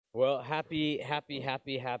Well, happy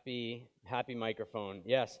microphone.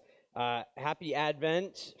 Yes. Happy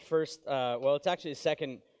Advent. First, it's actually the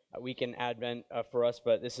second week in Advent for us,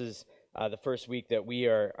 but this is the first week that we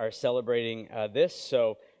are celebrating this.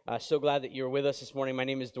 So glad that you're with us this morning. My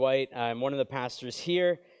name is Dwight. I'm one of the pastors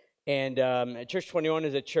here. And Church 21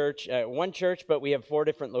 is a church, one church, but we have 4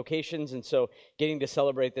 different locations. And so getting to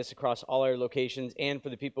celebrate this across all our locations and for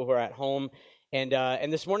the people who are at home. And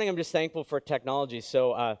this morning I'm just thankful for technology.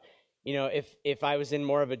 So, if I was in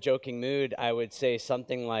more of a joking mood, I would say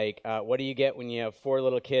something like, what do you get when you have 4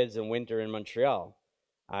 little kids in winter in Montreal?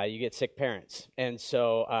 You get sick parents. And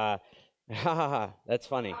so, ha ha ha, that's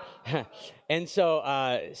funny. And so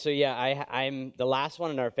yeah, I'm the last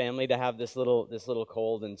one in our family to have this little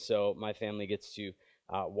cold, and so my family gets to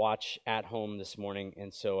watch at home this morning,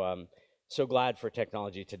 and so glad for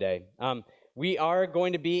technology today. We are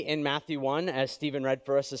going to be in Matthew 1, as Stephen read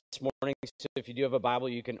for us this morning. So if you do have a Bible,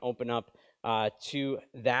 you can open up to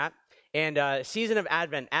that. And season of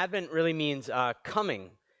Advent. Advent really means coming.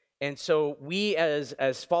 And so we,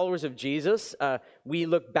 as followers of Jesus, we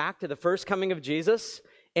look back to the first coming of Jesus,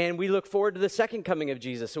 and we look forward to the second coming of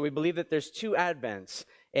Jesus. So we believe that there's 2 Advents,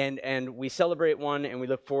 and we celebrate one, and we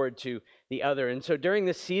look forward to the other. And so during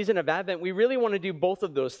this season of Advent, we really want to do both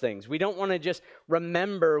of those things. We don't want to just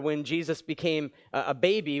remember when Jesus became a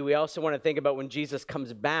baby. We also want to think about when Jesus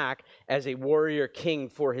comes back as a warrior king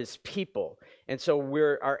for his people. And so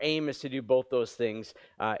our aim is to do both those things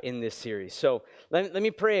in this series. So let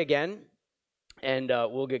me pray again, and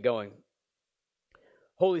we'll get going.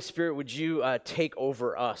 Holy Spirit, would you take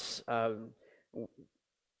over us?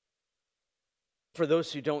 For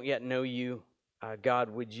those who don't yet know you, God,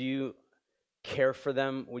 would you care for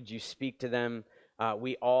them? Would you speak to them?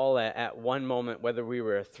 We all, at one moment, whether we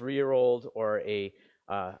were a 3-year-old or a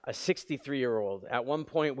 63-year-old, at one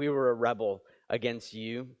point we were a rebel against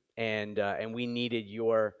you, and we needed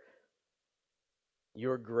your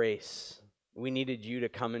grace. We needed you to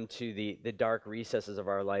come into the dark recesses of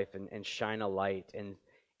our life and shine a light,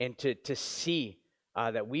 and to see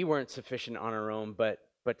that we weren't sufficient on our own, but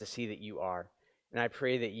to see that you are. And I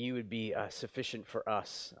pray that you would be sufficient for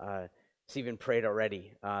us. Stephen prayed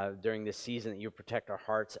already during this season that you protect our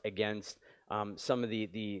hearts against some of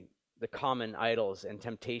the common idols and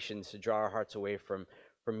temptations to draw our hearts away from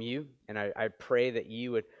you. And I pray that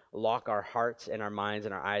you would lock our hearts and our minds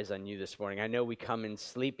and our eyes on you this morning. I know we come in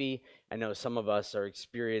sleepy. I know some of us are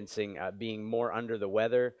experiencing being more under the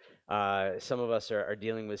weather. Some of us are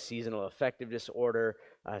dealing with seasonal affective disorder.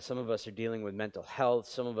 Some of us are dealing with mental health.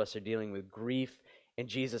 Some of us are dealing with grief. And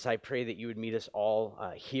Jesus, I pray that you would meet us all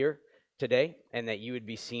here today, and that you would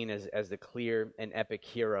be seen as the clear and epic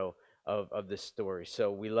hero of this story.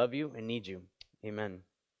 So we love you and need you. Amen.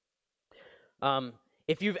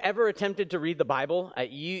 If you've ever attempted to read the Bible,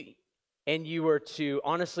 you were to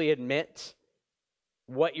honestly admit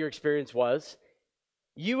what your experience was,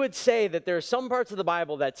 you would say that there are some parts of the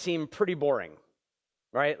Bible that seem pretty boring,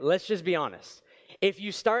 right? Let's just be honest. If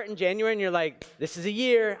you start in January and you're like, this is a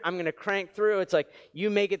year, I'm going to crank through, it's like you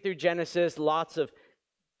make it through Genesis, lots of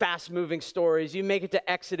fast-moving stories. You make it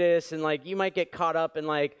to Exodus, and like you might get caught up in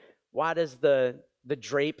like, why does the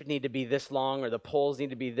drape need to be this long, or the poles need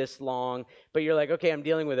to be this long? But you're like, okay, I'm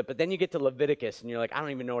dealing with it. But then you get to Leviticus, and you're like, I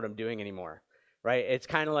don't even know what I'm doing anymore, right? It's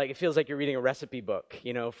kind of like, it feels like you're reading a recipe book,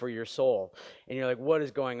 for your soul. And you're like, what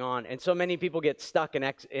is going on? And so many people get stuck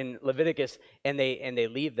in Leviticus, and they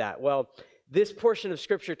leave that. Well, this portion of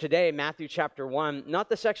Scripture today, Matthew chapter 1, not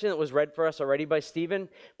the section that was read for us already by Stephen,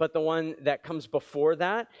 but the one that comes before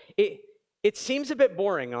that, it seems a bit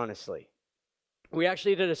boring, honestly. We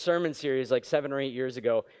actually did a sermon series like 7 or 8 years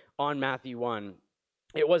ago on Matthew 1.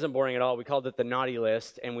 It wasn't boring at all. We called it the naughty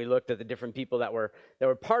list, and we looked at the different people that were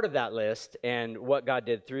part of that list and what God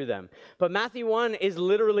did through them. But Matthew 1 is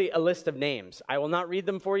literally a list of names. I will not read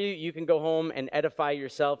them for you. You can go home and edify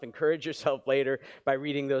yourself, encourage yourself later by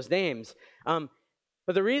reading those names. But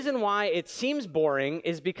the reason why it seems boring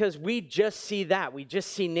is because we just see that. We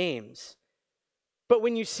just see names. But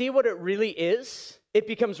when you see what it really is, it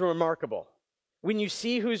becomes remarkable. When you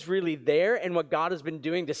see who's really there and what God has been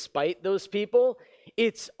doing despite those people,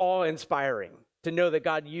 it's awe-inspiring to know that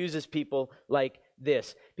God uses people like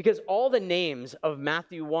this. Because all the names of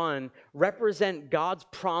Matthew 1 represent God's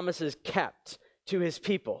promises kept to his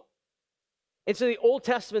people. And so the Old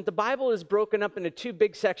Testament, the Bible is broken up into 2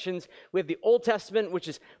 big sections. We have the Old Testament, which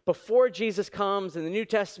is before Jesus comes, and the New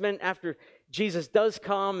Testament after Jesus does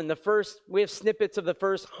come. And we have snippets of the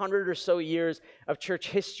first 100 or so years of church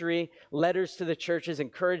history, letters to the churches,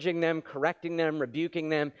 encouraging them, correcting them, rebuking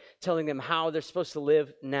them, telling them how they're supposed to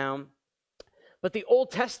live now. But the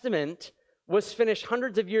Old Testament was finished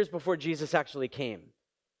hundreds of years before Jesus actually came.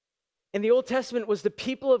 And the Old Testament was the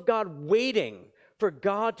people of God waiting for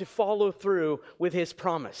God to follow through with his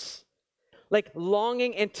promise. Like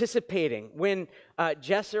longing, anticipating. When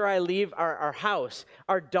Jess or I leave our house,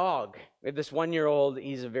 our dog, we have this 1-year-old,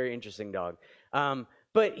 he's a very interesting dog.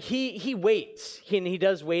 But he waits, he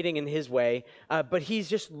does waiting in his way, but he's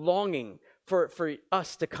just longing for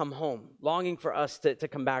us to come home, longing for us to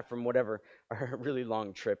come back from whatever our really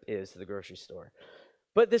long trip is to the grocery store.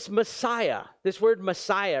 But this Messiah, this word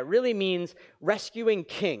Messiah, really means rescuing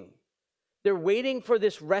king. They're waiting for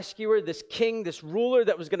this rescuer, this king, this ruler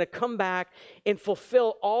that was going to come back and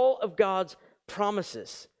fulfill all of God's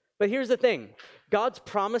promises. But here's the thing. God's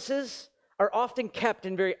promises are often kept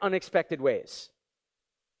in very unexpected ways.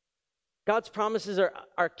 God's promises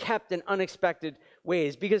are kept in unexpected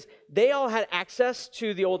ways because they all had access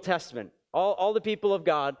to the Old Testament. All the people of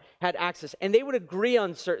God had access, and they would agree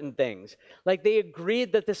on certain things. Like they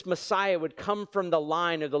agreed that this Messiah would come from the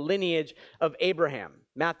line or the lineage of Abraham.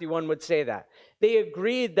 Matthew 1 would say that. They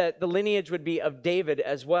agreed that the lineage would be of David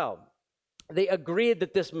as well. They agreed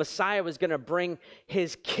that this Messiah was going to bring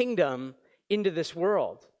his kingdom into this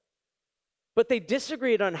world. But they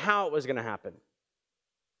disagreed on how it was going to happen.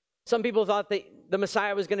 Some people thought that the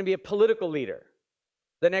Messiah was going to be a political leader,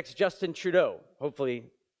 the next Justin Trudeau, hopefully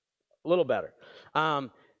a little better.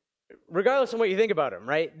 Regardless of what you think about him,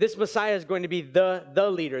 right? This Messiah is going to be the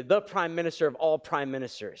leader, the prime minister of all prime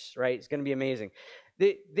ministers, right? It's going to be amazing.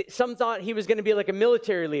 Some thought he was going to be like a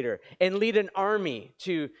military leader and lead an army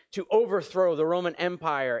to overthrow the Roman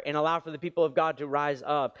Empire and allow for the people of God to rise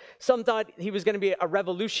up. Some thought he was going to be a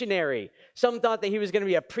revolutionary. Some thought that he was going to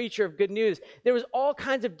be a preacher of good news. There was all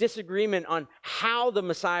kinds of disagreement on how the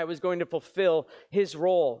Messiah was going to fulfill his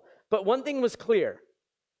role. But one thing was clear.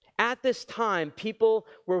 At this time, people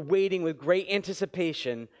were waiting with great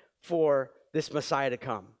anticipation for this Messiah to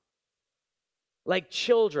come. Like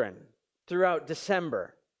children throughout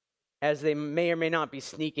December, as they may or may not be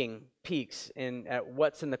sneaking peeks at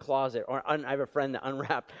what's in the closet. Or I have a friend that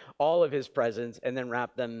unwrapped all of his presents and then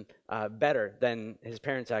wrapped them better than his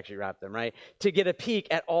parents actually wrapped them, right? To get a peek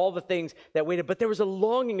at all the things that waited. But there was a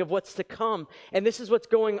longing of what's to come. And this is what's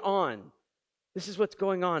going on. This is what's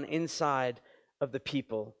going on inside of the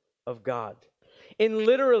people of God. And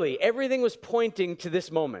literally, everything was pointing to this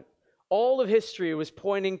moment. All of history was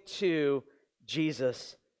pointing to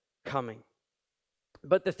Jesus coming.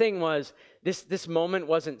 But the thing was, this moment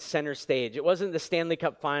wasn't center stage. It wasn't the Stanley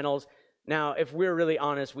Cup Finals. Now, if we're really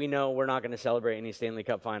honest, we know we're not going to celebrate any Stanley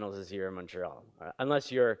Cup Finals this year in Montreal,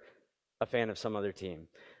 unless you're a fan of some other team.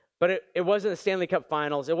 But it wasn't the Stanley Cup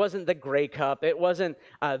Finals. It wasn't the Grey Cup. It wasn't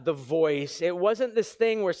The Voice. It wasn't this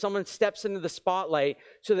thing where someone steps into the spotlight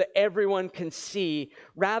so that everyone can see.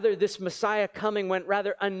 Rather, this Messiah coming went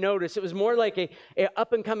rather unnoticed. It was more like a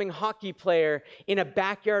up-and-coming hockey player in a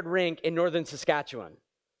backyard rink in northern Saskatchewan,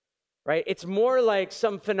 right? It's more like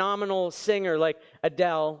some phenomenal singer like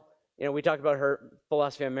Adele. You know, we talked about her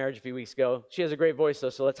philosophy on marriage a few weeks ago. She has a great voice, though,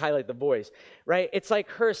 so let's highlight the voice, right? It's like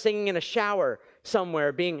her singing in a shower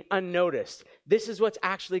somewhere, being unnoticed. This is what's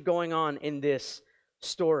actually going on in this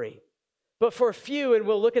story. But for a few, and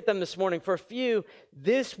we'll look at them this morning, for a few,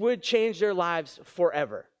 this would change their lives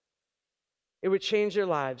forever. It would change their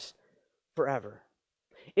lives forever.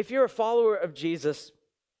 If you're a follower of Jesus,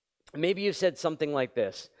 maybe you've said something like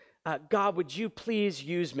this, God, would you please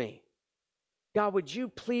use me? God, would you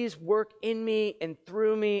please work in me and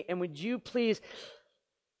through me, and would you please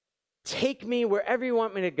take me wherever you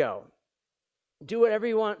want me to go? Do whatever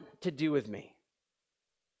you want to do with me.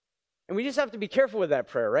 And we just have to be careful with that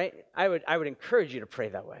prayer, right? I would encourage you to pray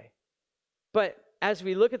that way. But as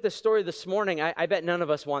we look at the story this morning, I bet none of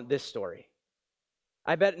us want this story.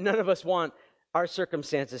 I bet none of us want our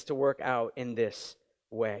circumstances to work out in this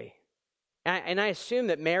way. And I assume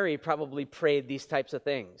that Mary probably prayed these types of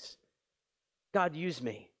things. God, use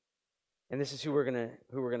me. And this is who we're gonna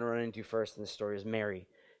run into first in the story is Mary.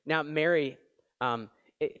 Now, Mary,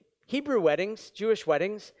 Hebrew weddings, Jewish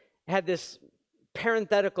weddings, had this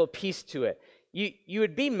parenthetical piece to it. You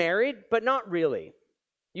would be married, but not really.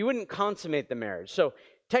 You wouldn't consummate the marriage. So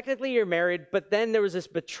technically you're married, but then there was this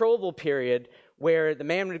betrothal period where the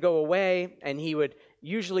man would go away and he would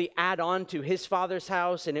usually add on to his father's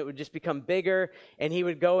house and it would just become bigger and he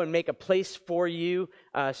would go and make a place for you.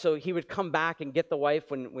 So he would come back and get the wife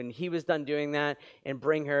when he was done doing that and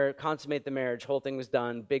bring her, consummate the marriage. Whole thing was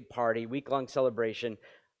done, big party, week-long celebration,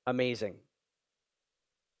 amazing.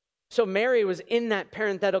 So Mary was in that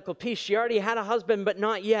parenthetical piece. She already had a husband, but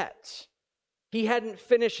not yet. He hadn't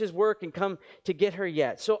finished his work and come to get her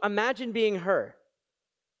yet. So imagine being her.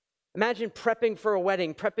 Imagine prepping for a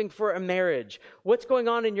wedding, prepping for a marriage. What's going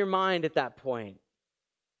on in your mind at that point?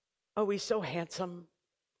 Oh, he's so handsome.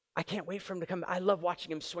 I can't wait for him to come. I love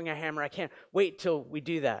watching him swing a hammer. I can't wait till we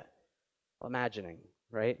do that. Well, imagining,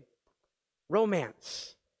 right?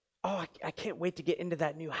 Romance. Oh, I can't wait to get into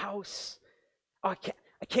that new house. Oh,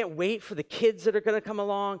 I can't wait for the kids that are going to come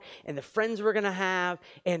along and the friends we're going to have.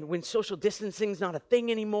 And when social distancing's not a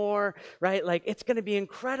thing anymore, right? Like, it's going to be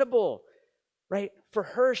incredible, right? For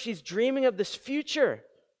her, she's dreaming of this future.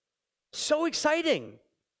 So exciting.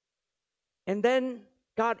 And then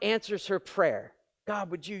God answers her prayer.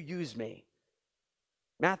 God, would you use me?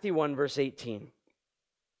 Matthew 1, verse 18.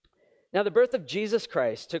 Now, the birth of Jesus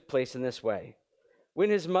Christ took place in this way. When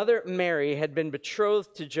his mother Mary had been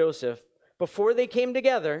betrothed to Joseph, before they came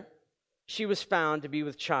together, she was found to be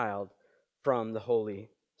with child from the Holy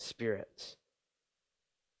Spirit.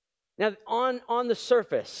 Now, on the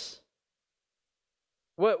surface,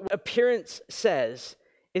 what appearance says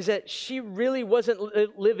is that she really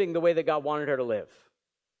wasn't living the way that God wanted her to live.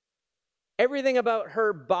 Everything about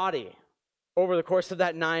her body over the course of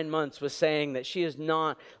that 9 months was saying that she is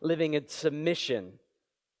not living in submission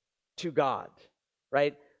to God,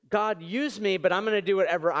 right? God, use me, but I'm going to do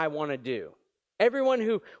whatever I want to do. Everyone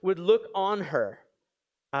who would look on her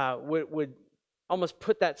would almost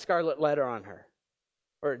put that scarlet letter on her.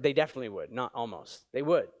 Or they definitely would, not almost. They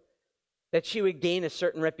would. That she would gain a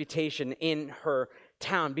certain reputation in her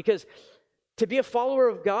town. Because to be a follower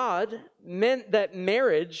of God meant that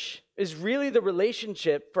marriage is really the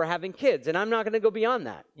relationship for having kids. And I'm not going to go beyond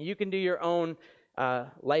that. You can do your own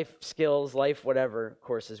life skills, life whatever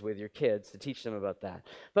courses with your kids to teach them about that.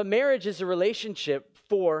 But marriage is a relationship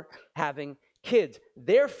for having kids.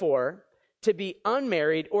 Therefore, to be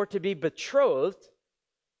unmarried or to be betrothed,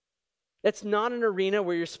 that's not an arena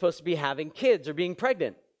where you're supposed to be having kids or being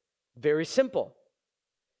pregnant. Very simple.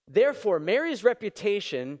 Therefore, Mary's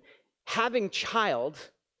reputation, having child,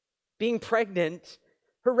 being pregnant,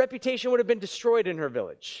 her reputation would have been destroyed in her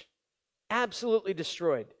village. Absolutely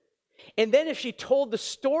destroyed. And then if she told the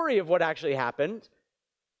story of what actually happened,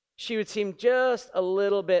 she would seem just a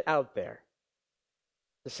little bit out there,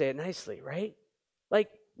 to say it nicely, right? Like,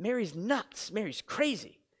 Mary's nuts. Mary's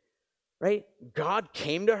crazy, right? God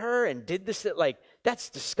came to her and did this. Like, that's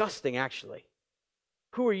disgusting, actually.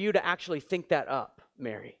 Who are you to actually think that up,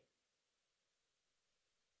 Mary?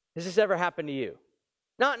 Has this ever happened to you?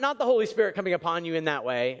 Not the Holy Spirit coming upon you in that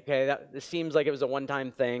way, okay? This seems like it was a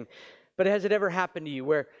one-time thing. But has it ever happened to you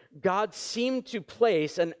where God seemed to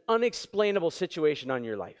place an unexplainable situation on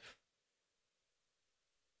your life?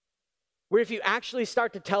 Where if you actually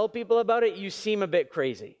start to tell people about it, you seem a bit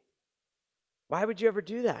crazy. Why would you ever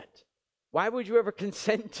do that? Why would you ever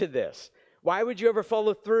consent to this? Why would you ever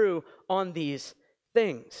follow through on these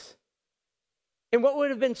things? And what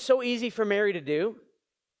would have been so easy for Mary to do,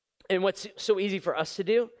 and what's so easy for us to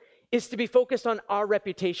do, is to be focused on our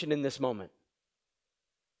reputation in this moment.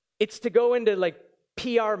 It's to go into like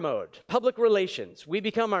PR mode, public relations. We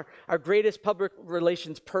become our greatest public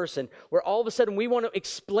relations person, where all of a sudden we want to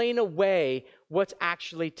explain away what's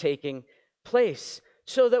actually taking place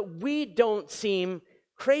so that we don't seem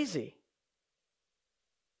crazy.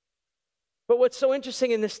 But what's so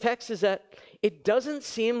interesting in this text is that it doesn't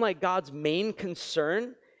seem like God's main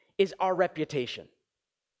concern is our reputation.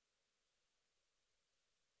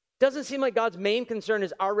 Doesn't seem like God's main concern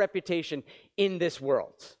is our reputation in this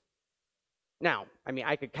world. Now, I mean,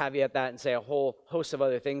 I could caveat that and say a whole host of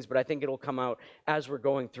other things, but I think it'll come out as we're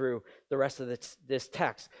going through the rest of this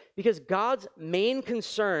text. Because God's main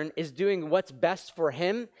concern is doing what's best for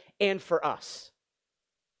him and for us.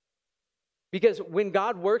 Because when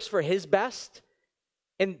God works for his best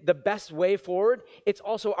and the best way forward, it's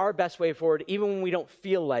also our best way forward, even when we don't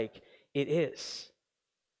feel like it is.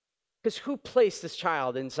 Because who placed this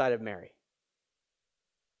child inside of Mary?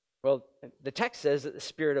 Well, the text says that the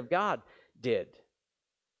Spirit of God did.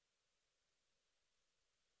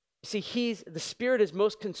 See, the Spirit is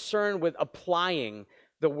most concerned with applying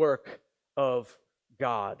the work of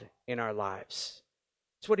God in our lives.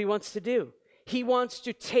 That's what he wants to do. He wants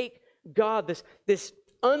to take God, this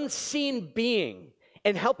unseen being,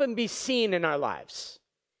 and help him be seen in our lives.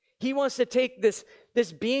 He wants to take this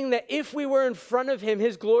being that if we were in front of him,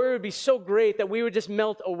 his glory would be so great that we would just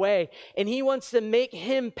melt away. And he wants to make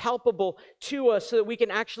him palpable to us so that we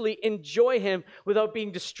can actually enjoy him without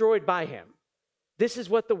being destroyed by him. This is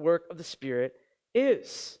what the work of the Spirit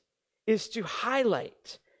is to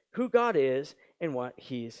highlight who God is and what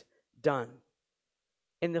he's done.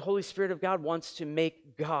 And the Holy Spirit of God wants to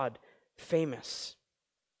make God famous.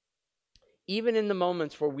 Even in the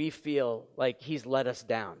moments where we feel like he's let us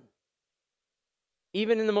down.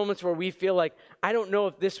 Even in the moments where we feel like, I don't know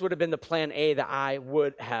if this would have been the plan A that I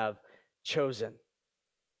would have chosen.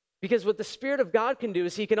 Because what the Spirit of God can do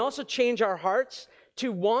is he can also change our hearts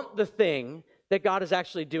to want the thing that God is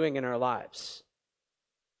actually doing in our lives.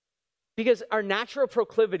 Because our natural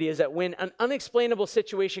proclivity is that when an unexplainable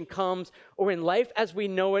situation comes, or when life as we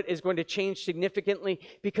know it is going to change significantly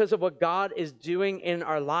because of what God is doing in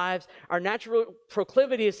our lives, our natural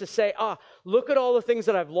proclivity is to say, look at all the things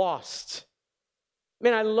that I've lost.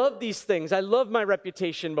 Man, I love these things. I loved my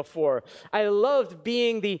reputation before. I loved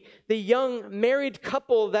being the young married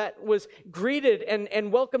couple that was greeted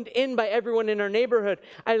and welcomed in by everyone in our neighborhood.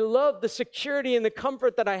 I loved the security and the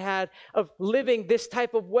comfort that I had of living this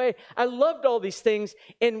type of way. I loved all these things.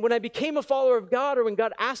 And when I became a follower of God, or when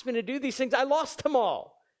God asked me to do these things, I lost them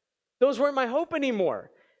all. Those weren't my hope anymore.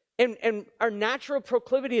 And our natural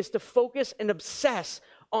proclivity is to focus and obsess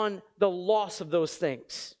on the loss of those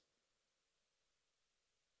things.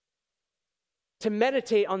 To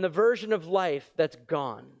meditate on the version of life that's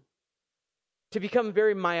gone, to become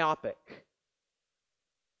very myopic.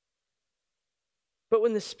 But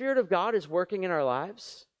when the Spirit of God is working in our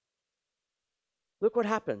lives, look what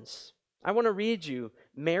happens. I want to read you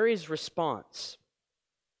Mary's response.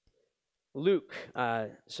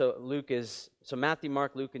 So Matthew,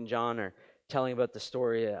 Mark, Luke, and John are telling about the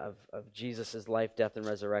story of Jesus' life, death, and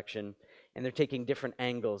resurrection, and they're taking different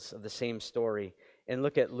angles of the same story. And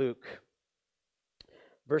look at Luke.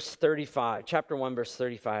 Verse 35, chapter 1, verse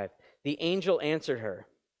 35. The angel answered her,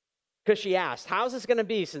 because she asked, how's this going to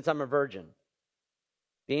be since I'm a virgin?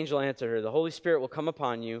 The angel answered her, the Holy Spirit will come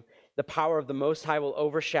upon you. The power of the Most High will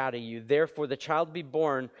overshadow you. Therefore, the child to be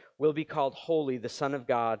born will be called Holy, the Son of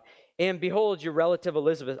God. And behold, your relative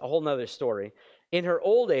Elizabeth, a whole nother story, in her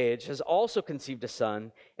old age has also conceived a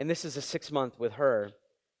son, and this is the 6th month with her,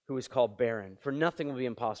 who is called barren. For nothing will be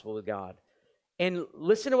impossible with God. And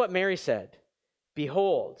listen to what Mary said.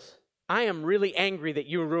 Behold, I am really angry that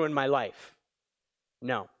you ruined my life.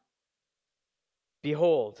 No.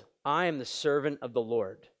 Behold, I am the servant of the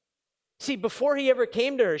Lord. See, before he ever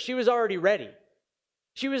came to her, she was already ready.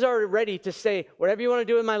 She was already ready to say, whatever you want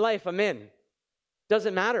to do in my life, I'm in.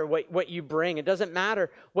 Doesn't matter what you bring. It doesn't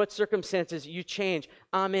matter what circumstances you change.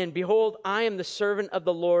 I'm in. Behold, I am the servant of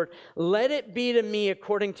the Lord. Let it be to me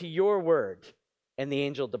according to your word. And the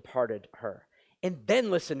angel departed her. And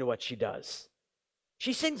then listen to what she does.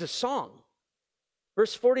 She sings a song.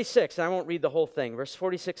 Verse 46, and I won't read the whole thing. Verse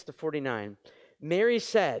 46 to 49. Mary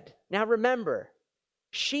said, now remember,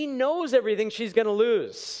 she knows everything she's going to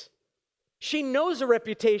lose. She knows her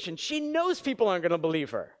reputation. She knows people aren't going to believe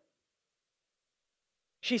her.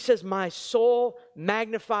 She says, my soul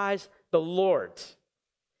magnifies the Lord.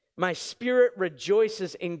 My spirit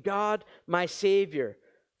rejoices in God, my Savior.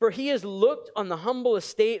 For he has looked on the humble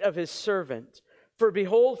estate of his servant. For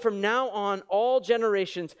behold, from now on, all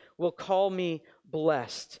generations will call me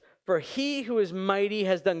blessed. For he who is mighty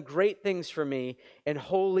has done great things for me, and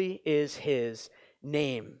holy is his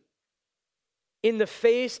name. In the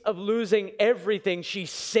face of losing everything, she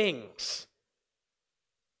sings.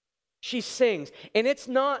 She sings. And it's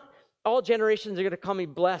not all generations are going to call me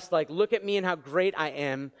blessed, like, look at me and how great I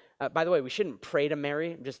am. By the way, we shouldn't pray to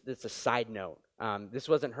Mary. It's a side note. This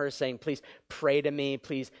wasn't her saying, please pray to me,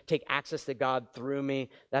 please take access to God through me.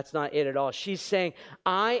 That's not it at all. She's saying,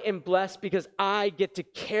 I am blessed because I get to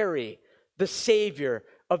carry the Savior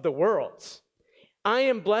of the world. I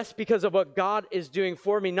am blessed because of what God is doing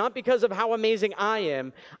for me, not because of how amazing I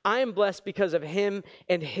am. I am blessed because of him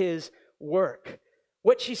and his work.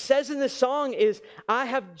 What she says in this song is, I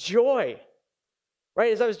have joy.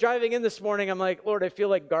 Right? As I was driving in this morning, I'm like, Lord, I feel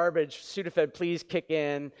like garbage. Sudafed, please kick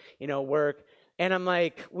in, work. And I'm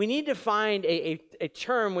like, we need to find a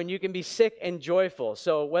term when you can be sick and joyful.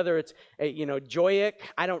 So whether it's, joyic,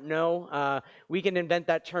 I don't know. We can invent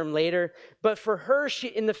that term later. But for her, she,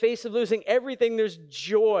 in the face of losing everything, there's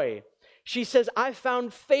joy. She says, I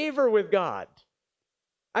found favor with God.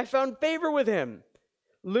 I found favor with him.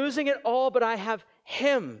 Losing it all, but I have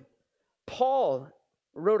him. Paul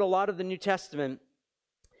wrote a lot of the New Testament,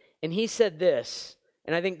 and he said this,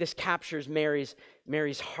 and I think this captures Mary's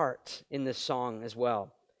heart in this song as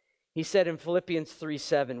well. He said in Philippians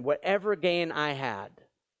 3:7, whatever gain I had,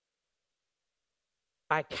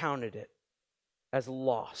 I counted it as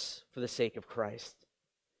loss for the sake of Christ.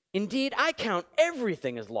 Indeed, I count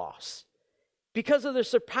everything as loss because of the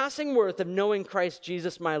surpassing worth of knowing Christ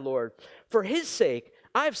Jesus my Lord. For his sake,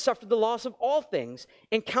 I have suffered the loss of all things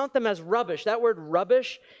and count them as rubbish. That word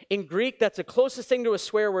rubbish in Greek, that's the closest thing to a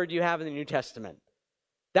swear word you have in the New Testament.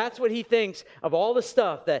 That's what he thinks of all the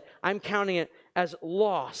stuff that I'm counting it as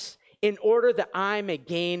loss in order that I may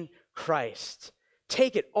gain Christ.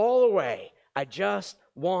 Take it all away. I just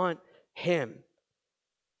want him.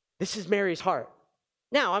 This is Mary's heart.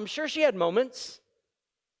 Now, I'm sure she had moments.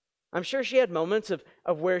 I'm sure she had moments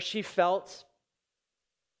of where she felt,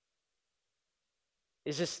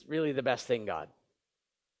 is this really the best thing, God?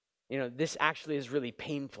 This actually is really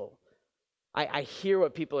painful. I hear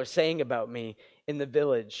what people are saying about me in the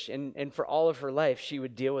village. And for all of her life, she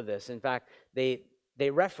would deal with this. In fact, they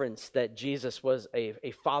reference that Jesus was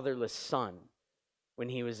a fatherless son when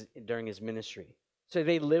he was during his ministry. So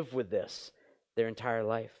they lived with this their entire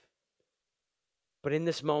life. But in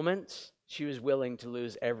this moment, she was willing to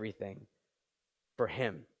lose everything for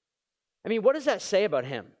him. I mean, what does that say about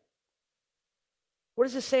him? What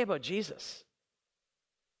does it say about Jesus?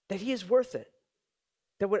 That he is worth it.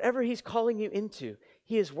 That whatever he's calling you into,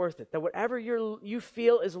 he is worth it. That whatever you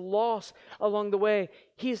feel is lost along the way,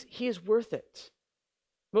 he is worth it.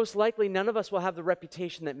 Most likely, none of us will have the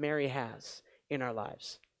reputation that Mary has in our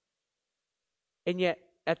lives. And yet,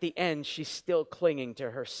 at the end, she's still clinging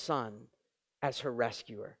to her son as her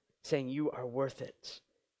rescuer, saying, you are worth it.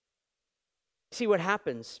 See, what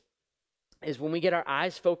happens is when we get our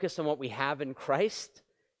eyes focused on what we have in Christ,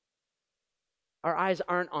 our eyes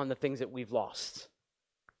aren't on the things that we've lost.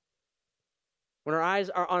 When our eyes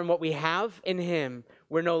are on what we have in him,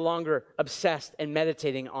 we're no longer obsessed and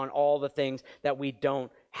meditating on all the things that we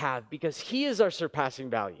don't have, because he is our surpassing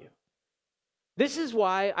value. This is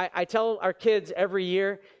why I tell our kids every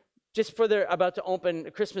year, just for they're about to open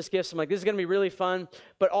Christmas gifts, I'm like, this is going to be really fun,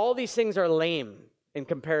 but all these things are lame in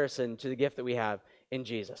comparison to the gift that we have in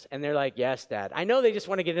Jesus. And they're like, yes, Dad. I know they just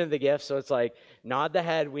want to get into the gift, so it's like, nod the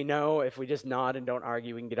head. We know if we just nod and don't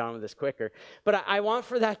argue, we can get on with this quicker. But I want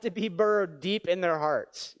for that to be burrowed deep in their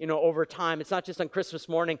hearts, over time. It's not just on Christmas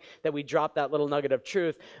morning that we drop that little nugget of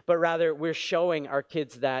truth, but rather we're showing our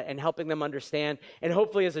kids that and helping them understand. And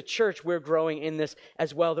hopefully as a church, we're growing in this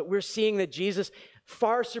as well, that we're seeing that Jesus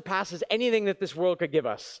far surpasses anything that this world could give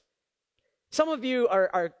us. Some of you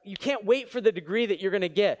you can't wait for the degree that you're going to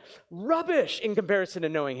get. Rubbish in comparison to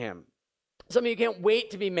knowing him. Some of you can't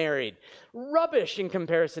wait to be married. Rubbish in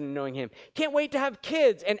comparison to knowing him. Can't wait to have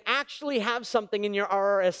kids and actually have something in your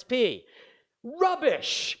RRSP.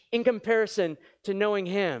 Rubbish in comparison to knowing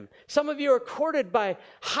him. Some of you are courted by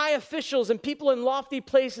high officials and people in lofty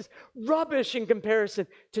places. Rubbish in comparison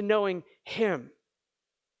to knowing him.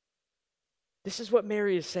 This is what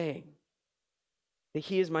Mary is saying. That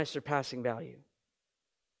he is my surpassing value.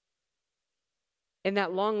 In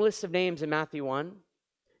that long list of names in Matthew 1,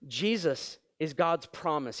 Jesus is God's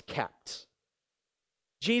promise kept.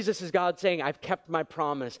 Jesus is God saying, I've kept my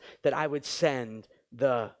promise that I would send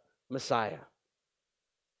the Messiah.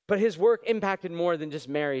 But his work impacted more than just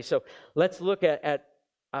Mary. So let's look at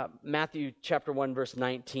Matthew chapter 1, verse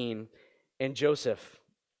 19, and Joseph.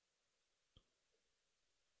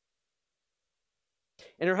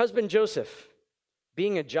 And her husband Joseph,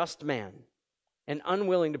 being a just man and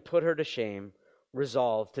unwilling to put her to shame,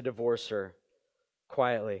 resolved to divorce her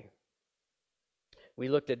quietly. We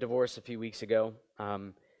looked at divorce a few weeks ago.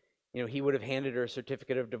 He would have handed her a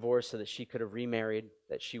certificate of divorce so that she could have remarried,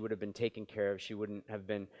 that she would have been taken care of. She wouldn't have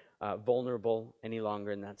been vulnerable any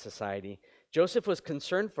longer in that society. Joseph was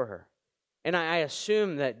concerned for her. And I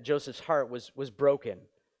assume that Joseph's heart was broken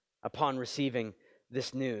upon receiving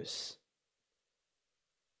this news.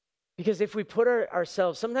 Because if we put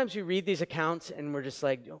ourselves, sometimes we read these accounts and we're just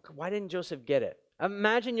like, why didn't Joseph get it?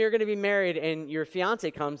 Imagine you're going to be married and your fiance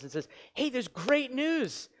comes and says, hey, there's great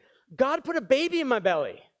news. God put a baby in my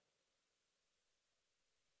belly.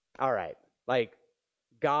 All right,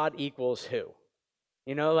 God equals who?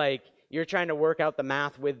 You're trying to work out the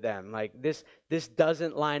math with them. This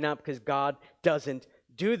doesn't line up because God doesn't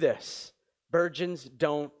do this. Virgins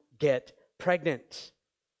don't get pregnant.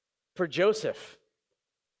 For Joseph,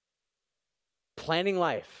 planning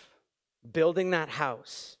life, building that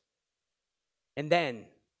house, and then,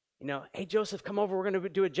 hey, Joseph, come over. We're going to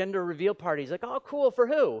do a gender reveal party. He's like, oh, cool. For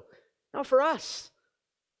who? No, for us.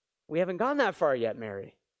 We haven't gone that far yet,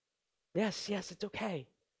 Mary. Yes, it's okay.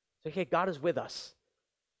 It's okay. God is with us.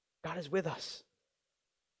 God is with us.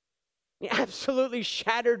 Absolutely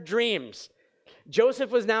shattered dreams. Joseph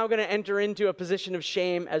was now going to enter into a position of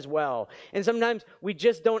shame as well. And sometimes we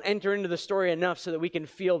just don't enter into the story enough so that we can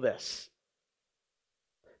feel this.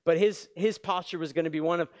 But his posture was going to be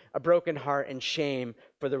one of a broken heart and shame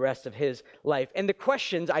for the rest of his life. And the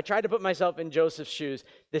questions, I tried to put myself in Joseph's shoes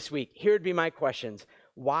this week. Here would be my questions.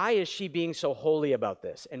 Why is she being so holy about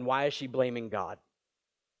this? And why is she blaming God?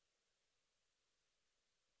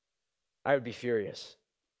 I would be furious.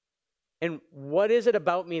 And what is it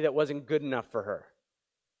about me that wasn't good enough for her?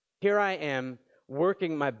 Here I am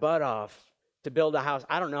working my butt off to build a house.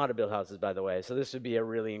 I don't know how to build houses, by the way, so this would be a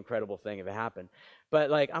really incredible thing if it happened. But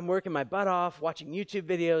like, I'm working my butt off, watching YouTube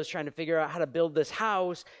videos, trying to figure out how to build this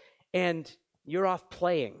house, and you're off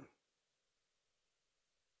playing.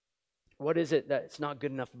 What is it that's not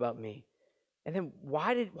good enough about me? And then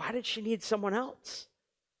why did she need someone else?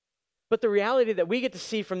 But the reality that we get to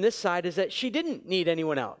see from this side is that she didn't need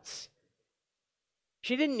anyone else.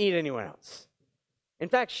 She didn't need anyone else. In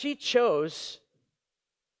fact, she chose,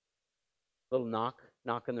 little knock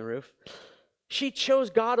on the roof. She chose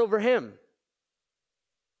God over him.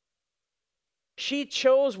 She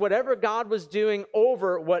chose whatever God was doing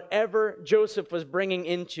over whatever Joseph was bringing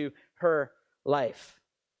into her life.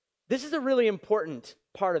 This is a really important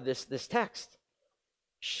part of this text.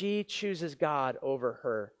 She chooses God over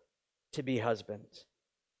her to be husband.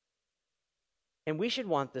 And we should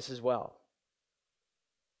want this as well.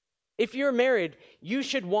 If you're married, you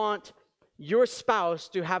should want your spouse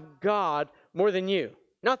to have God more than you.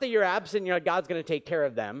 Not that you're absent, God's going to take care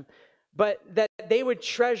of them, but that they would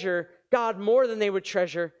treasure God more than they would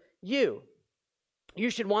treasure you. You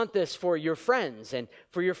should want this for your friends and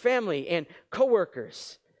for your family and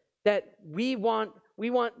coworkers, that we want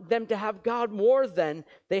them to have God more than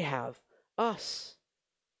they have us.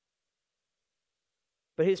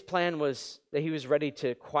 But his plan was that he was ready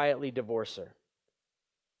to quietly divorce her.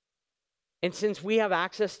 And since we have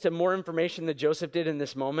access to more information than Joseph did in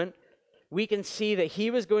this moment, we can see that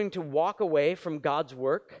he was going to walk away from God's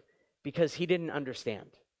work because he didn't understand.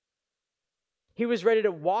 He was ready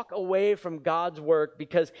to walk away from God's work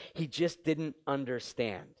because he just didn't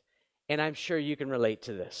understand. And I'm sure you can relate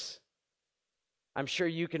to this. I'm sure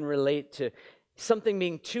you can relate to something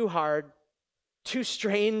being too hard, too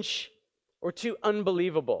strange, or too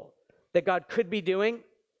unbelievable that God could be doing.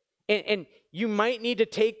 And you might need to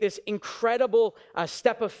take this incredible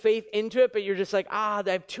step of faith into it, but you're just like, I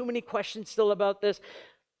have too many questions still about this.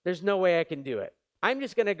 There's no way I can do it. I'm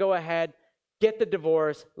just going to go ahead, get the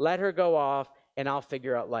divorce, let her go off, and I'll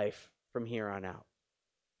figure out life from here on out.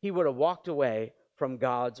 He would have walked away from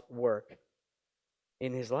God's work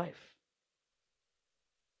in his life.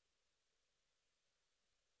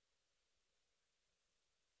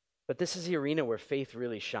 But this is the arena where faith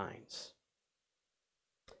really shines.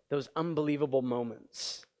 Those unbelievable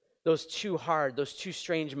moments, those too hard, those too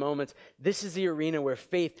strange moments, this is the arena where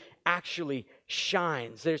faith actually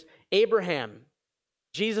shines. There's Abraham.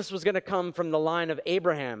 Jesus was going to come from the line of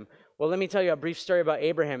Abraham. Well, let me tell you a brief story about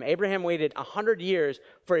Abraham. Abraham waited 100 years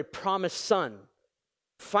for a promised son.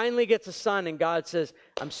 Finally gets a son, and God says,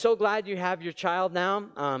 I'm so glad you have your child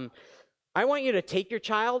now. I want you to take your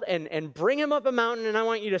child and bring him up a mountain, and I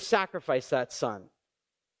want you to sacrifice that son.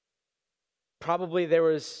 Probably there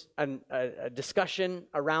was a discussion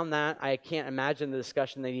around that. I can't imagine the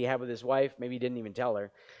discussion that he had with his wife. Maybe he didn't even tell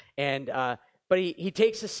her. But he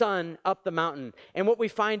takes his son up the mountain. And what we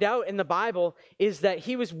find out in the Bible is that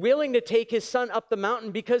he was willing to take his son up the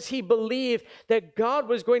mountain because he believed that God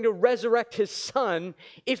was going to resurrect his son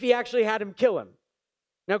if he actually had him kill him.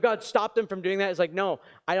 Now, God stopped him from doing that. He's like, no,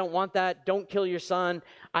 I don't want that. Don't kill your son.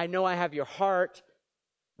 I know I have your heart.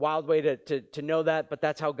 Wild way to know that, but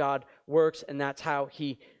that's how God works, and that's how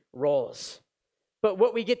he rolls. But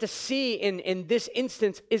what we get to see in this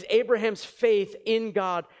instance is Abraham's faith in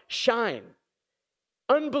God shine.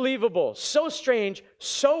 Unbelievable, so strange,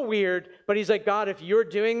 so weird, but he's like, God, if you're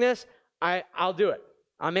doing this, I'll do it.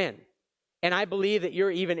 I'm in. And I believe that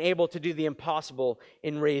you're even able to do the impossible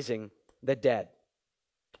in raising the dead.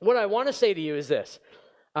 What I want to say to you is this.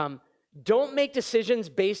 Don't make decisions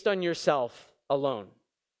based on yourself alone.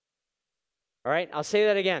 All right, I'll say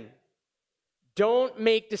that again. Don't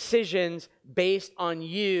make decisions based on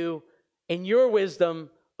you and your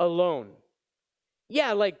wisdom alone.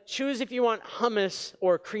 Yeah, like choose if you want hummus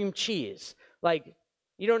or cream cheese. Like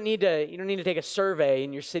you don't need to take a survey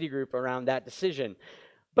in your city group around that decision.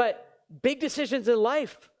 But big decisions in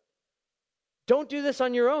life, don't do this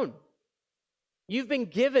on your own. You've been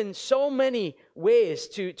given so many ways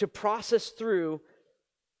to process through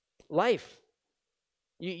life.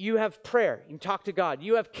 You have prayer, you can talk to God.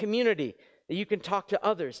 You have community that you can talk to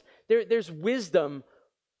others. There's wisdom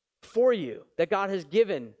for you that God has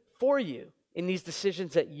given for you in these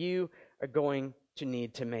decisions that you are going to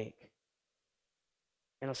need to make.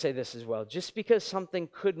 And I'll say this as well. Just because something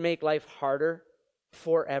could make life harder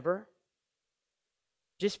forever,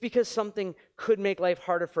 just because something could make life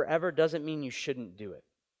harder forever doesn't mean you shouldn't do it.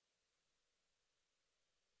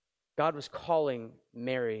 God was calling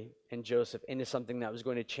Mary and Joseph into something that was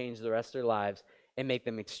going to change the rest of their lives and make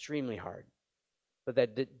them extremely hard. But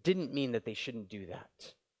that didn't mean that they shouldn't do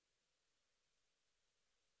that.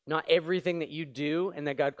 Not everything that you do and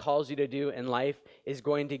that God calls you to do in life is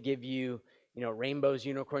going to give you, rainbows,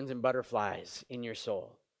 unicorns, and butterflies in your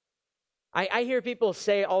soul. I hear people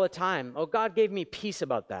say all the time, oh, God gave me peace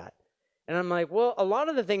about that. And I'm like, well, a lot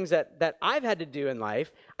of the things that I've had to do in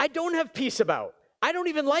life, I don't have peace about. I don't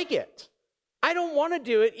even like it. I don't want to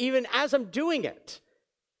do it even as I'm doing it.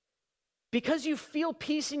 Because you feel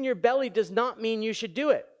peace in your belly does not mean you should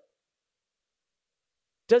do it.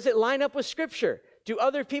 Does it line up with Scripture? Do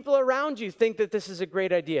other people around you think that this is a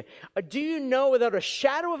great idea? Do you know without a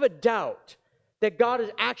shadow of a doubt that God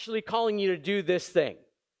is actually calling you to do this thing?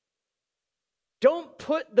 Don't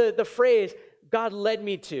put the phrase, God led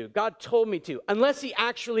me to, God told me to, unless he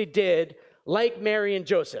actually did, like Mary and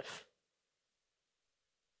Joseph.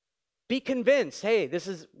 Be convinced, hey, this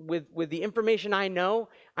is, with the information I know,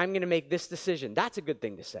 I'm going to make this decision. That's a good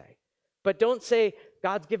thing to say. But don't say,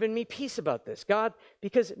 God's given me peace about this. God,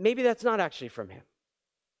 because maybe that's not actually from him.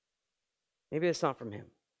 Maybe it's not from him.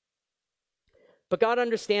 But God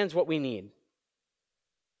understands what we need.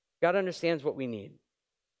 God understands what we need.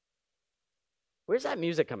 Where's that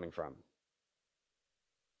music coming from?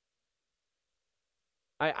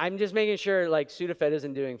 I'm just making sure, Sudafed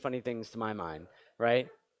isn't doing funny things to my mind, right?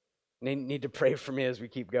 They need to pray for me as we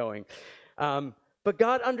keep going. But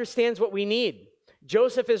God understands what we need.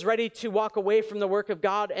 Joseph is ready to walk away from the work of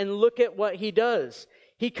God, and look at what he does.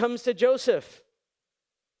 He comes to Joseph.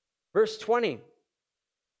 Verse 20.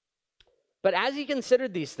 But as he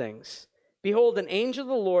considered these things, behold, an angel of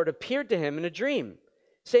the Lord appeared to him in a dream,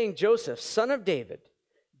 saying, Joseph, son of David,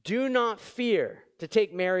 do not fear to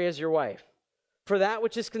take Mary as your wife, for that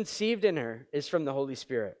which is conceived in her is from the Holy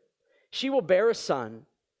Spirit. She will bear a son,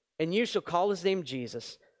 and you shall call his name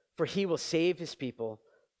Jesus, for he will save his people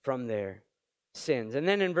from their sins. And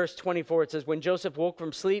then in verse 24 it says, when Joseph woke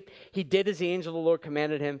from sleep, he did as the angel of the Lord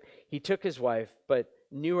commanded him. He took his wife, but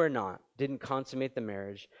knew her not, didn't consummate the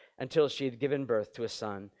marriage until she had given birth to a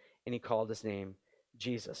son, and he called his name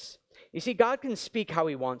Jesus. You see, God can speak how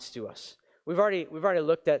he wants to us. We've already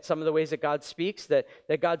looked at some of the ways that God speaks, that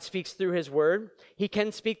God speaks through his word. He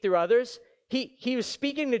can speak through others. He was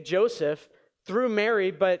speaking to Joseph through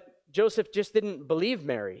Mary, but Joseph just didn't believe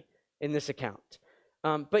Mary in this account.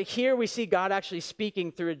 But here we see God actually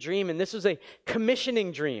speaking through a dream, and this was a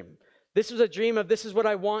commissioning dream. This was a dream of, this is what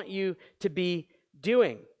I want you to be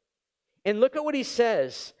doing. And look at what he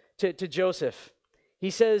says to Joseph. He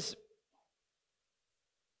says,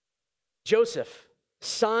 Joseph,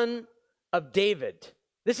 son of David.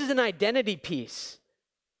 This is an identity piece.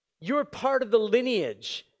 You're part of the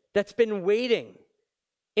lineage that's been waiting.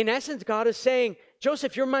 In essence, God is saying,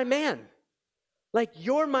 Joseph, you're my man.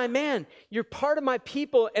 You're my man. You're part of my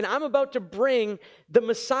people, and I'm about to bring the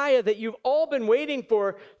Messiah that you've all been waiting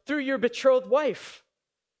for through your betrothed wife.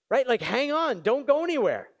 Right? Hang on. Don't go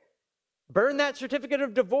anywhere. Burn that certificate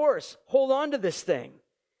of divorce. Hold on to this thing.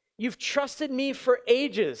 You've trusted me for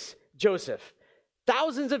ages, Joseph.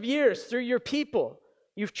 Thousands of years through your people.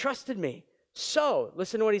 You've trusted me. So,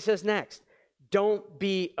 listen to what he says next. Don't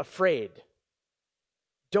be afraid.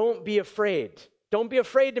 Don't be afraid. Don't be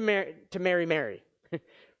afraid to marry Mary,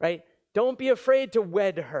 right? Don't be afraid to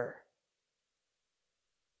wed her.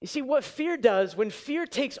 You see, what fear does, when fear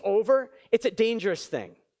takes over, it's a dangerous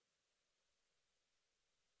thing.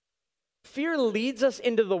 Fear leads us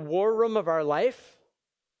into the war room of our life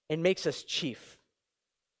and makes us chief.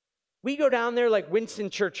 We go down there like Winston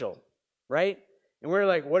Churchill, right? And we're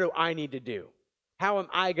like, what do I need to do? How am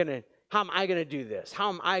I going to do this? How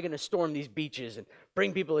am I going to storm these beaches and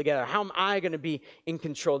bring people together? How am I going to be in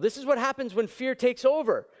control? This is what happens when fear takes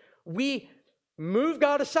over. We move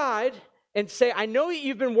God aside and say, I know that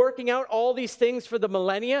you've been working out all these things for the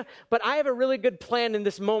millennia, but I have a really good plan in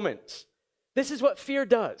this moment. This is what fear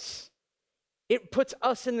does. It puts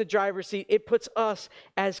us in the driver's seat. It puts us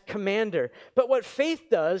as commander. But what faith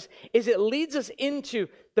does is it leads us into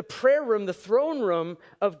the prayer room, the throne room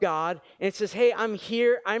of God, and it says, hey, I'm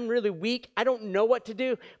here. I'm really weak. I don't know what to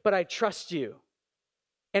do, but I trust you.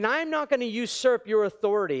 And I'm not going to usurp your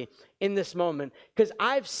authority in this moment, because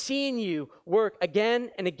I've seen you work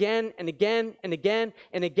again and again and again and again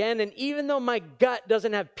and again. And even though my gut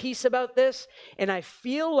doesn't have peace about this, and I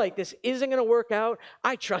feel like this isn't going to work out,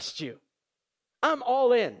 I trust you. I'm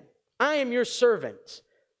all in. I am your servant.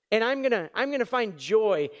 And I'm gonna find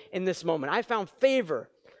joy in this moment. I found favor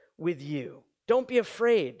with you. Don't be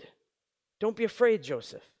afraid. Don't be afraid,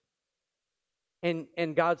 Joseph.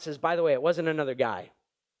 And God says, by the way, it wasn't another guy.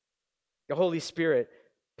 The Holy Spirit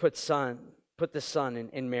put the Son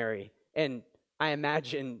in Mary. And I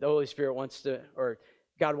imagine the Holy Spirit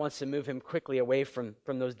God wants to move him quickly away from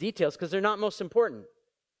those details, because they're not most important.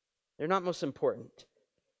 They're not most important.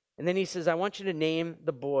 And then he says, I want you to name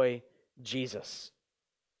the boy Jesus.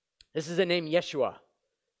 This is the name Yeshua.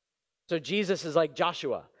 So Jesus is like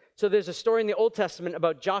Joshua. So there's a story in the Old Testament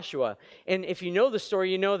about Joshua. And if you know the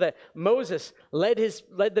story, you know that Moses led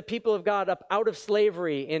the people of God up out of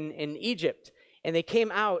slavery in Egypt. And they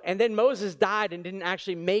came out. And then Moses died and didn't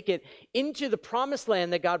actually make it into the promised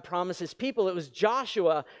land that God promised his people. It was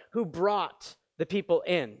Joshua who brought the people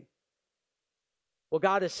in. Well,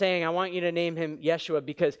 God is saying, I want you to name him Yeshua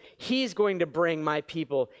because he's going to bring my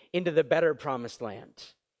people into the better promised land.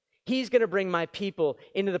 He's going to bring my people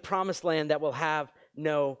into the promised land that will have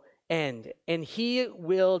no end. And he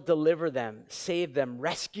will deliver them, save them,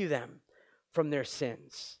 rescue them from their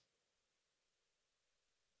sins.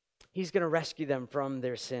 He's going to rescue them from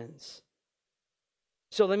their sins.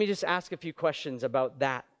 So let me just ask a few questions about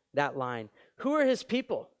that line. Who are his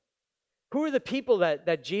people? Who are the people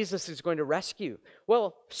that Jesus is going to rescue?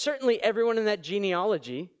 Well, certainly everyone in that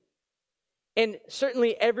genealogy, and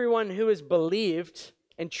certainly everyone who has believed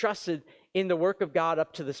and trusted in the work of God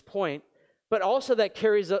up to this point, but also that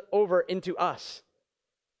carries over into us.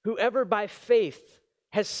 Whoever by faith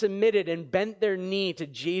has submitted and bent their knee to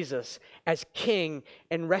Jesus as King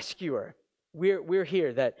and rescuer. We're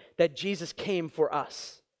here, that Jesus came for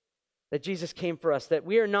us. That Jesus came for us. That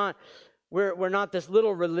we're not this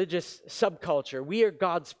little religious subculture. We are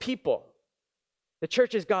God's people. The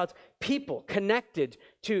church is God's people, connected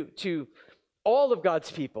to all of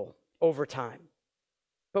God's people over time.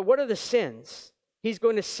 But what are the sins? He's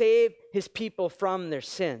going to save his people from their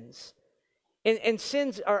sins. And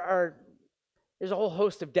sins are there's a whole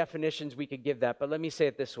host of definitions we could give that, but let me say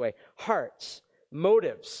it this way. Hearts,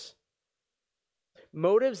 motives.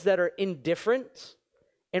 Motives that are indifferent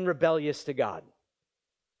and rebellious to God.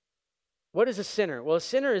 What is a sinner? Well, a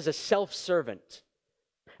sinner is a self-servant.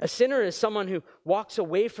 A sinner is someone who walks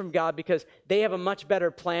away from God because they have a much better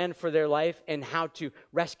plan for their life and how to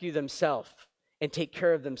rescue themselves and take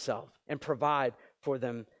care of themselves and provide for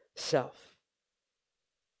themselves.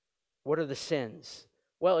 What are the sins?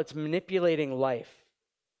 Well, it's manipulating life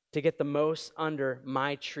to get the most under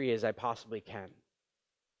my tree as I possibly can.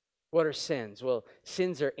 What are sins? Well,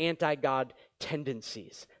 sins are anti-God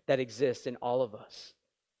tendencies that exist in all of us.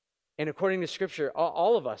 And according to Scripture,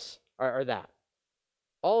 all of us are that.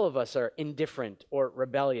 All of us are indifferent or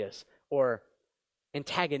rebellious or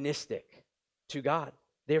antagonistic to God.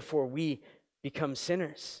 Therefore, we become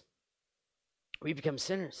sinners. We become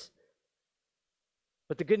sinners.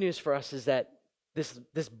 But the good news for us is that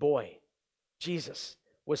this boy, Jesus,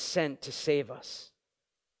 was sent to save us.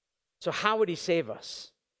 So how would he save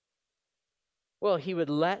us? Well, he would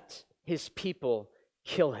let his people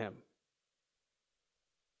kill him.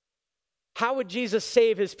 How would Jesus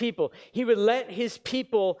save his people? He would let his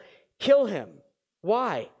people kill him.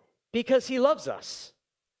 Why? Because he loves us.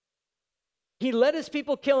 He let his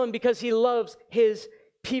people kill him because he loves his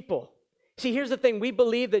people. See, here's the thing. We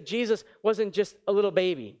believe that Jesus wasn't just a little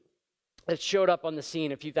baby that showed up on the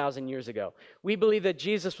scene a few thousand years ago. We believe that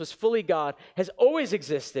Jesus was fully God, has always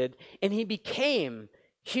existed, and he became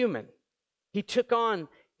human. He took on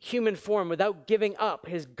human form without giving up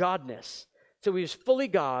his godness. So he was fully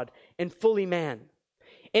God and fully man.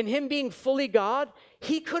 And him being fully God,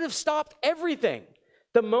 he could have stopped everything.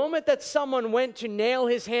 The moment that someone went to nail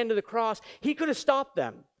his hand to the cross, he could have stopped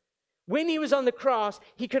them. When he was on the cross,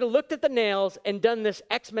 he could have looked at the nails and done this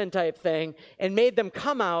X-Men type thing and made them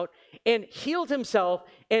come out and healed himself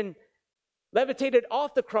and levitated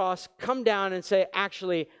off the cross, come down and say,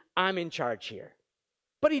 actually, I'm in charge here.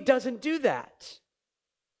 But he doesn't do that.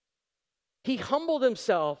 He humbled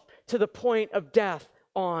himself to the point of death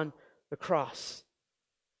on the cross.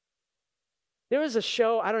 There was a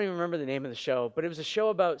show, I don't even remember the name of the show, but it was a show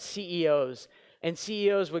about CEOs. And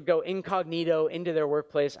CEOs would go incognito into their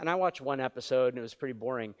workplace. And I watched one episode, and it was pretty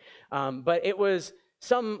boring. But it was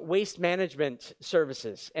some waste management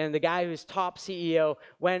services. And the guy who's top CEO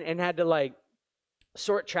went and had to,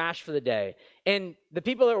 sort trash for the day. And the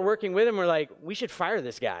people that were working with him were like, we should fire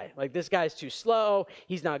this guy. This guy's too slow.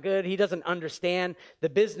 He's not good. He doesn't understand the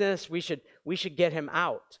business. We should get him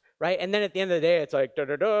out. Right? And then at the end of the day, it's like,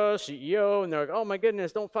 CEO. And they're like, oh my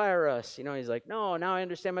goodness, don't fire us. He's like, no, now I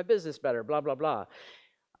understand my business better, blah, blah, blah.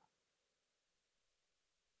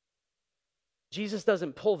 Jesus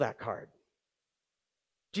doesn't pull that card.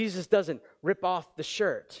 Jesus doesn't rip off the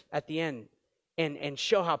shirt at the end and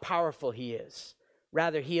show how powerful he is.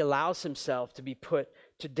 Rather, he allows himself to be put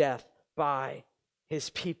to death by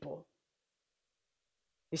his people.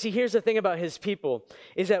 You see, here's the thing about his people,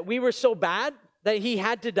 is that we were so bad that he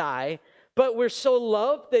had to die, but we're so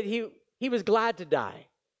loved that he was glad to die.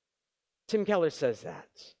 Tim Keller says that.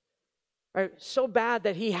 Right? So bad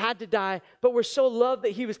that he had to die, but we're so loved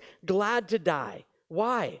that he was glad to die.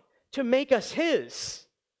 Why? To make us his,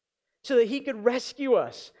 so that he could rescue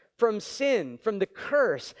us from sin, from the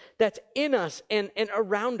curse that's in us and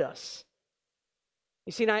around us.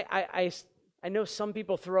 You see, and I know some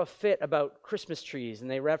people throw a fit about Christmas trees, and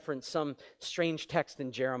they reference some strange text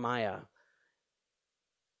in Jeremiah.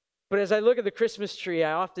 But as I look at the Christmas tree,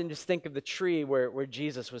 I often just think of the tree where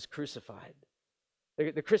Jesus was crucified.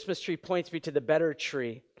 The Christmas tree points me to the better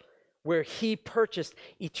tree, where he purchased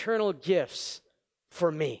eternal gifts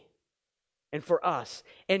for me and for us.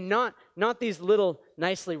 And not these little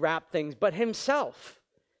nicely wrapped things, but himself.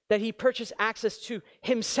 That he purchased access to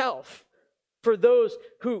himself for those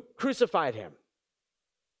who crucified him.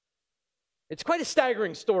 It's quite a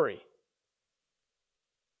staggering story.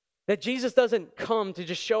 That Jesus doesn't come to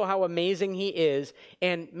just show how amazing he is,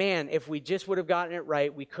 and man, if we just would have gotten it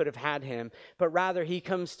right, we could have had him. But rather, he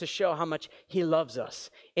comes to show how much he loves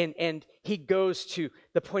us, and he goes to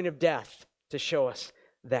the point of death to show us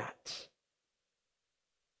that.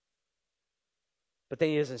 But then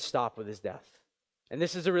he doesn't stop with his death. And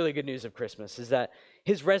this is the really good news of Christmas, is that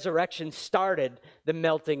his resurrection started the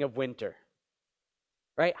melting of winter.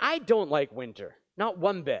 Right? I don't like winter, not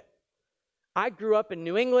one bit. I grew up in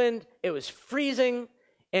New England, it was freezing,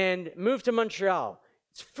 and moved to Montreal.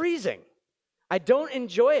 It's freezing. I don't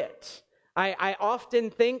enjoy it. I often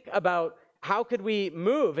think about how could we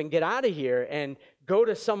move and get out of here and go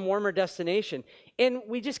to some warmer destination, and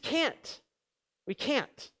we just can't. We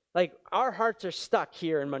can't. Like, our hearts are stuck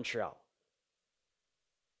here in Montreal.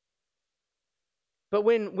 But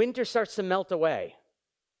when winter starts to melt away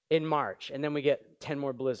in March, and then we get 10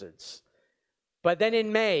 more blizzards, but then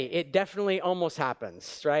in May, it definitely almost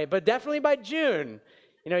happens, right? But definitely by June,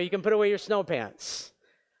 you can put away your snow pants.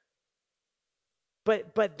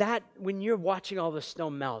 But that, when you're watching all the snow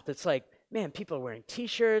melt, it's like, man, people are wearing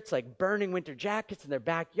t-shirts, like burning winter jackets in their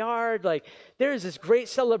backyard. Like, there is this great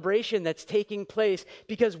celebration that's taking place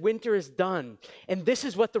because winter is done. And this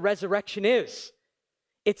is what the resurrection is.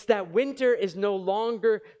 It's that winter is no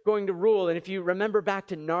longer going to rule. And if you remember back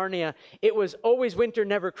to Narnia, it was always winter,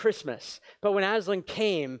 never Christmas. But when Aslan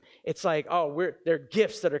came, it's like, there are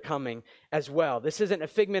gifts that are coming as well. This isn't a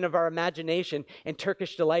figment of our imagination and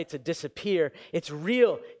Turkish delights that disappear. It's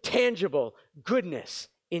real, tangible goodness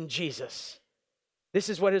in Jesus. This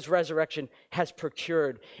is what his resurrection has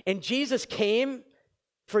procured. And Jesus came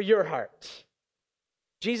for your heart.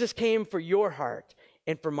 Jesus came for your heart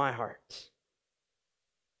and for my heart.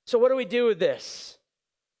 So what do we do with this?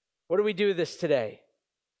 What do we do with this today?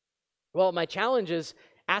 Well, my challenge is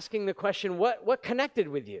asking the question, what connected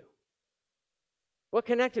with you? What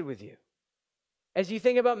connected with you? As you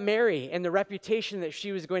think about Mary and the reputation that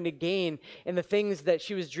she was going to gain and the things that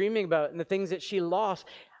she was dreaming about and the things that she lost,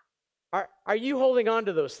 are you holding on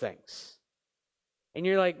to those things? And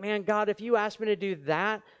you're like, man, God, if you asked me to do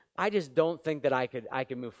that, I just don't think that I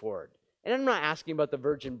could move forward. And I'm not asking about the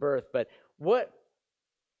virgin birth, but what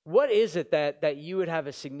is it that you would have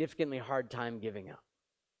a significantly hard time giving up?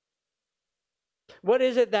 What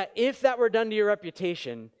is it that if that were done to your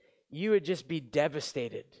reputation, you would just be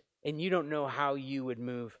devastated and you don't know how you would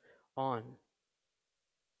move on?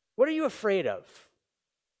 What are you afraid of?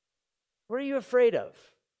 What are you afraid of?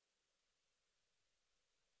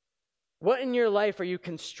 What in your life are you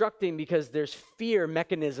constructing because there's fear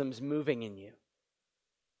mechanisms moving in you?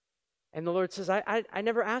 And the Lord says, I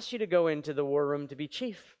never asked you to go into the war room to be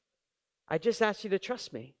chief. I just asked you to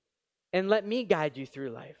trust me and let me guide you through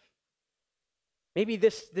life. Maybe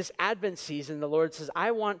this Advent season, the Lord says,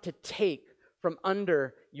 I want to take from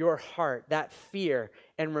under your heart that fear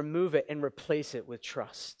and remove it and replace it with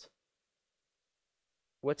trust.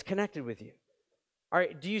 What's connected with you? All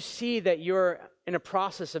right, do you see that you're in a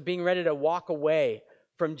process of being ready to walk away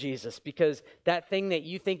from Jesus because that thing that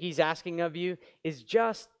you think he's asking of you is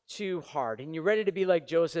just too hard, and you're ready to be like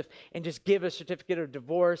Joseph and just give a certificate of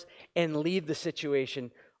divorce and leave the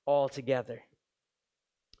situation altogether?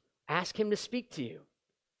 Ask him to speak to you.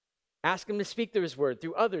 Ask him to speak through his word,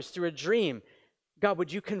 through others, through a dream. God,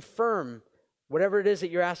 would you confirm whatever it is that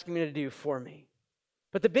you're asking me to do for me?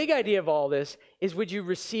 But the big idea of all this is, would you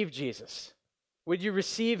receive Jesus? Would you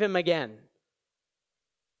receive him again?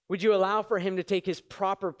 Would you allow for him to take his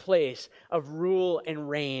proper place of rule and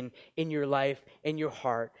reign in your life and your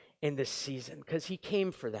heart in this season? Because he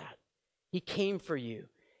came for that. He came for you.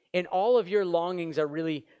 And all of your longings are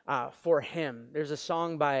really for him. There's a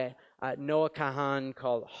song by Noah Kahan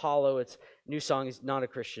called Hollow. It's a new song. He's not a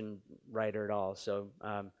Christian writer at all. So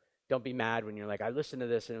don't be mad when you're like, I listened to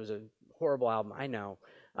this and it was a horrible album. I know.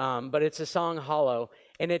 But it's a song, Hollow.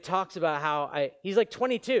 And it talks about how he's like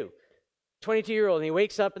 22. 22-year-old, and he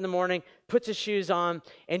wakes up in the morning, puts his shoes on,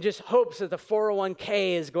 and just hopes that the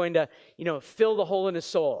 401k is going to, fill the hole in his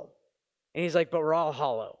soul. And he's like, but we're all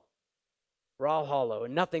hollow. We're all hollow,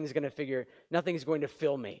 and nothing's going to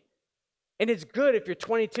fill me. And it's good if you're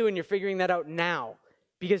 22 and you're figuring that out now,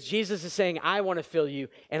 because Jesus is saying, I want to fill you,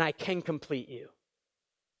 and I can complete you.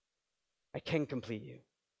 I can complete you.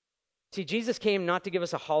 See, Jesus came not to give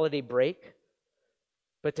us a holiday break,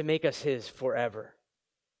 but to make us his forever.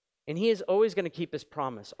 And he is always going to keep his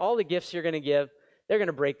promise. All the gifts you're going to give, they're going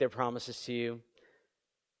to break their promises to you.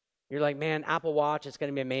 You're like, man, Apple Watch, it's going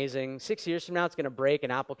to be amazing. 6 years from now, it's going to break,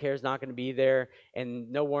 and Apple Care is not going to be there, and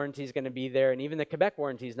no warranty is going to be there, and even the Quebec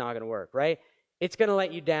warranty is not going to work, right? It's going to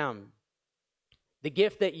let you down. The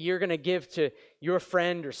gift that you're going to give to your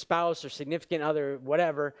friend or spouse or significant other,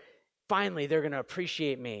 whatever, finally, they're going to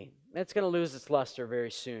appreciate me. That's going to lose its luster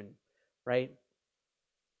very soon, right?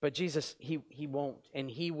 But Jesus, he won't, and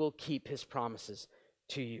he will keep his promises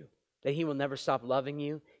to you. That he will never stop loving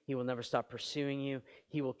you. He will never stop pursuing you.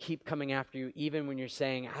 He will keep coming after you, even when you're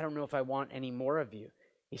saying, I don't know if I want any more of you.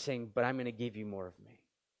 He's saying, but I'm going to give you more of me.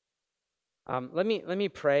 Let me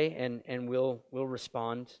pray, and we'll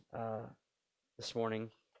respond this morning.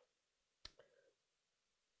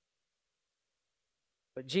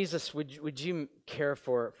 But Jesus, would you care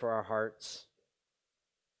for our hearts?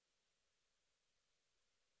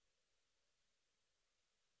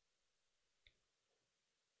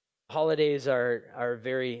 Holidays are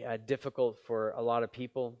very difficult for a lot of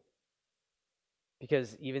people,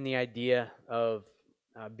 because even the idea of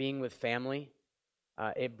being with family,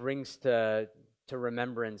 it brings to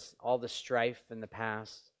remembrance all the strife in the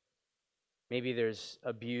past. Maybe there's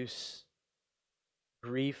abuse,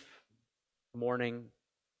 grief, mourning.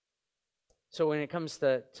 So when it comes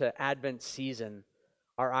to Advent season,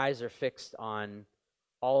 our eyes are fixed on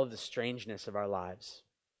all of the strangeness of our lives.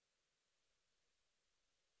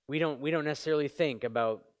 We don't necessarily think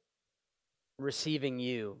about receiving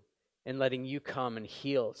you and letting you come and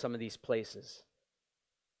heal some of these places.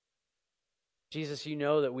 Jesus, you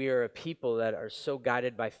know that we are a people that are so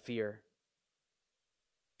guided by fear.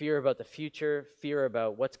 Fear about the future, fear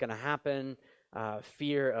about what's going to happen,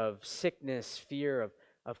 fear of sickness, fear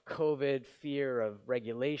of COVID, fear of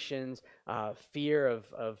regulations, fear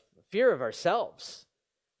of ourselves.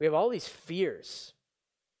 We have all these fears.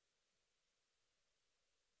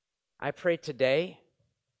 I pray today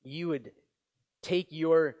you would take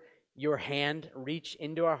your hand, reach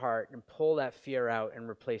into our heart, and pull that fear out and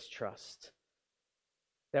replace trust.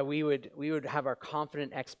 That we would have our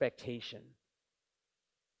confident expectation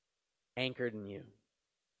anchored in you.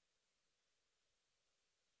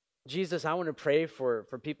 Jesus, I want to pray for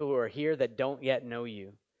people who are here that don't yet know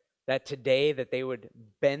you, that today that they would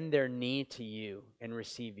bend their knee to you and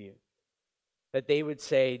receive you. That they would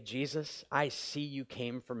say, Jesus, I see you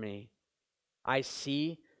came for me. I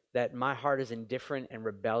see that my heart is indifferent and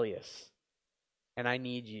rebellious, and I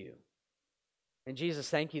need you. And Jesus,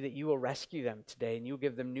 thank you that you will rescue them today, and you'll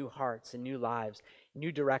give them new hearts and new lives,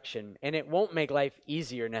 new direction. And it won't make life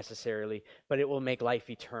easier necessarily, but it will make life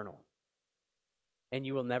eternal. And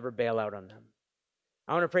you will never bail out on them.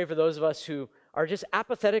 I want to pray for those of us who are just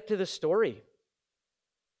apathetic to the story.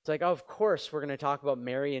 It's like, oh, of course we're going to talk about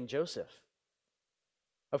Mary and Joseph.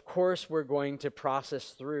 Of course we're going to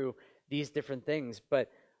process through these different things. But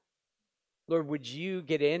Lord, would you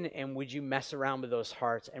get in and would you mess around with those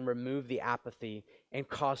hearts and remove the apathy and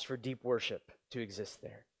cause for deep worship to exist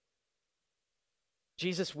there?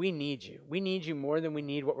 Jesus, we need you. We need you more than we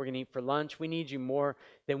need what we're going to eat for lunch. We need you more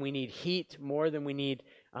than we need heat, more than we need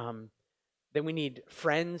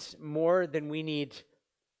friends, more than we need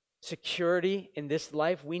security in this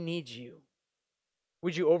life. We need you.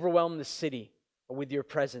 Would you overwhelm the city with your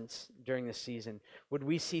presence during this season? Would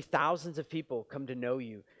we see thousands of people come to know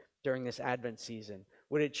you during this Advent season?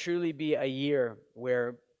 Would it truly be a year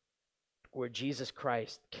where Jesus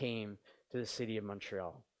Christ came to the city of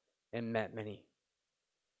Montreal and met many?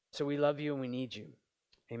 So we love you and we need you.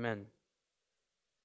 Amen.